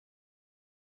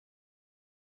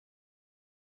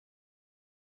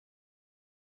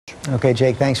Okay,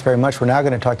 Jake, thanks very much. We're now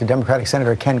going to talk to Democratic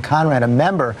Senator Ken Conrad, a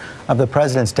member of the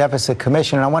President's Deficit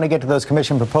Commission. And I want to get to those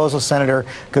commission proposals, Senator.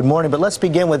 Good morning. But let's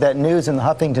begin with that news in the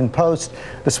Huffington Post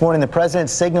this morning. The President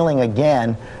signaling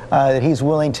again that he's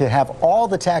willing to have all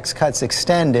the tax cuts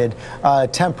extended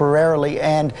temporarily.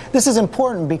 And this is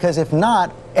important because if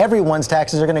not, everyone's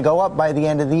taxes are going to go up by the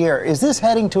end of the year. Is this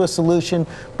heading to a solution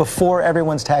before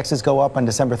everyone's taxes go up on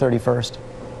December 31st?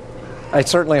 I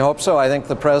certainly hope so. I think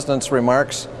the President's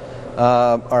remarks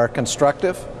are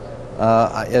constructive.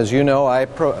 As you know, I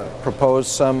proposed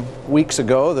some weeks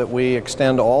ago that we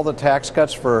extend all the tax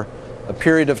cuts for a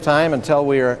period of time until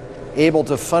we are able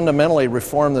to fundamentally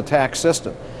reform the tax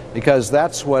system, because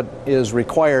that's what is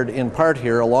required in part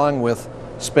here, along with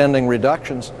spending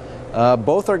reductions.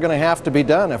 Both are going to have to be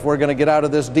done if we're going to get out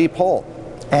of this deep hole.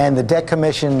 And the Debt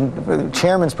Commission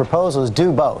chairman's proposals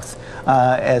do both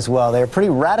as well. They're pretty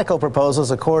radical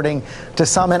proposals, according to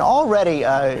some. And already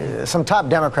some top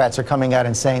Democrats are coming out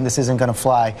and saying this isn't going to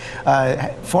fly.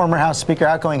 Former House Speaker,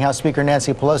 outgoing House Speaker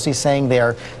Nancy Pelosi saying they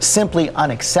are simply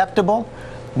unacceptable.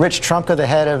 Rich Trumka, the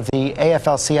head of the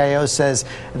AFL-CIO, says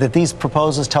that these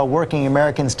proposals tell working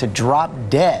Americans to drop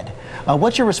dead.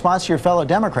 What's your response to your fellow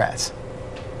Democrats?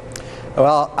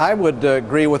 Well, I would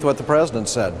agree with what the President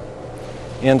said.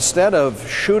 Instead of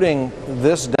shooting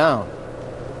this down,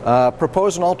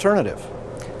 propose an alternative,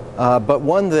 but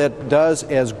one that does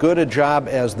as good a job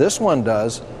as this one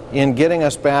does in getting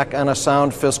us back on a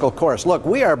sound fiscal course. Look,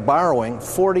 we are borrowing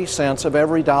 40 cents of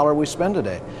every dollar we spend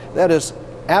today. That is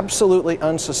absolutely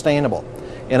unsustainable.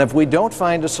 And if we don't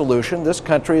find a solution, this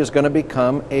country is going to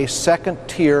become a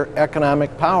second-tier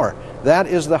economic power. That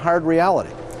is the hard reality.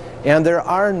 And there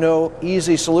are no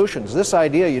easy solutions. This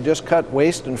idea you just cut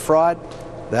waste and fraud,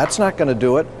 that's not going to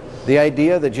do it. The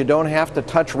idea that you don't have to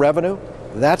touch revenue,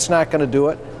 that's not going to do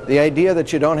it. The idea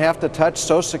that you don't have to touch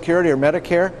Social Security or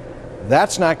Medicare,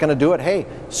 that's not going to do it. Hey,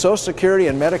 Social Security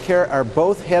and Medicare are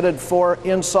both headed for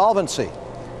insolvency.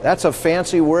 That's a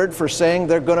fancy word for saying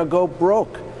they're going to go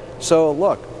broke. So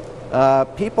look,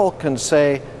 people can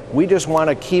say, we just want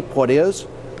to keep what is.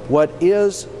 What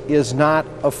is not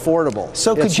affordable.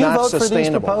 So could you vote for these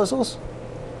proposals?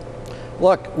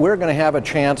 Look, we're going to have a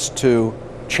chance to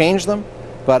change them,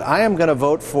 but I am going to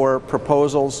vote for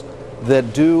proposals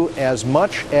that do as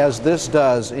much as this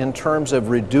does in terms of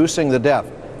reducing the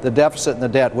deficit and the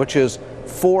debt, which is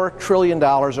 $4 trillion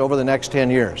over the next 10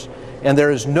 years. And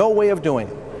there is no way of doing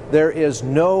it. There is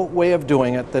no way of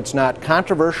doing it that's not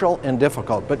controversial and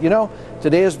difficult. But you know,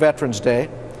 today is Veterans Day.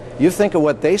 You think of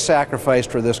what they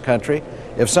sacrificed for this country.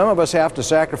 If some of us have to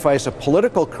sacrifice a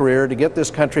political career to get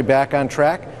this country back on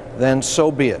track, then so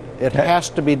be it. It has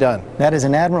to be done. That is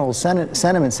an admirable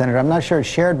sentiment, Senator. I'm not sure it's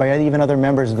shared by even other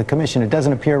members of the commission. It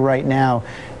doesn't appear right now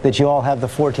that you all have the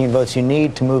 14 votes you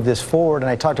need to move this forward. And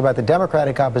I talked about the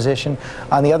Democratic opposition.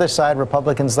 On the other side,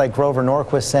 Republicans like Grover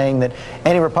Norquist saying that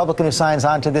any Republican who signs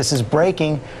on to this is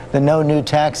breaking the no new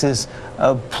taxes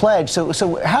pledge.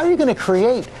 So how are you going to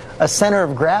create a center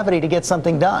of gravity to get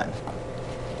something done?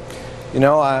 You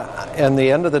know, in the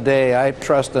end of the day, I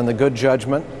trust in the good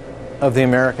judgment of the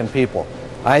American people.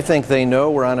 I think they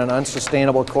know we're on an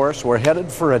unsustainable course. We're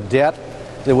headed for a debt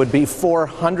that would be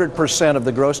 400% of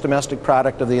the gross domestic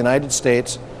product of the United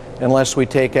States unless we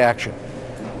take action.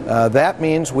 That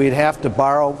means we'd have to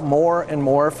borrow more and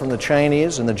more from the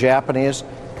Chinese and the Japanese,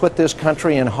 put this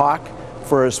country in hock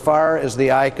for as far as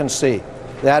the eye can see.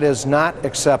 That is not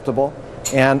acceptable.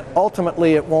 And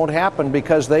ultimately it won't happen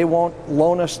because they won't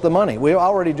loan us the money. We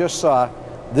already just saw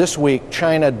this week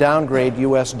China downgrade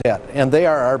U.S. debt, and they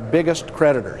are our biggest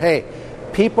creditor. Hey,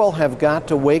 people have got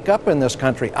to wake up in this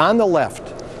country. On the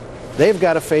left, they've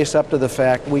got to face up to the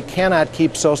fact we cannot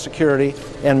keep Social Security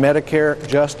and Medicare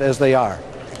just as they are.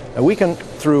 And we can,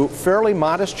 through fairly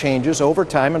modest changes over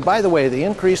time, and by the way, the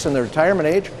increase in the retirement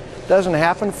age doesn't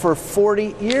happen for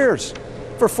 40 years.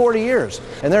 For 40 years.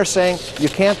 And they're saying, you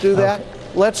can't do that? Okay.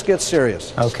 Let's get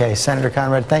serious. Okay, Senator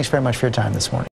Conrad, thanks very much for your time this morning.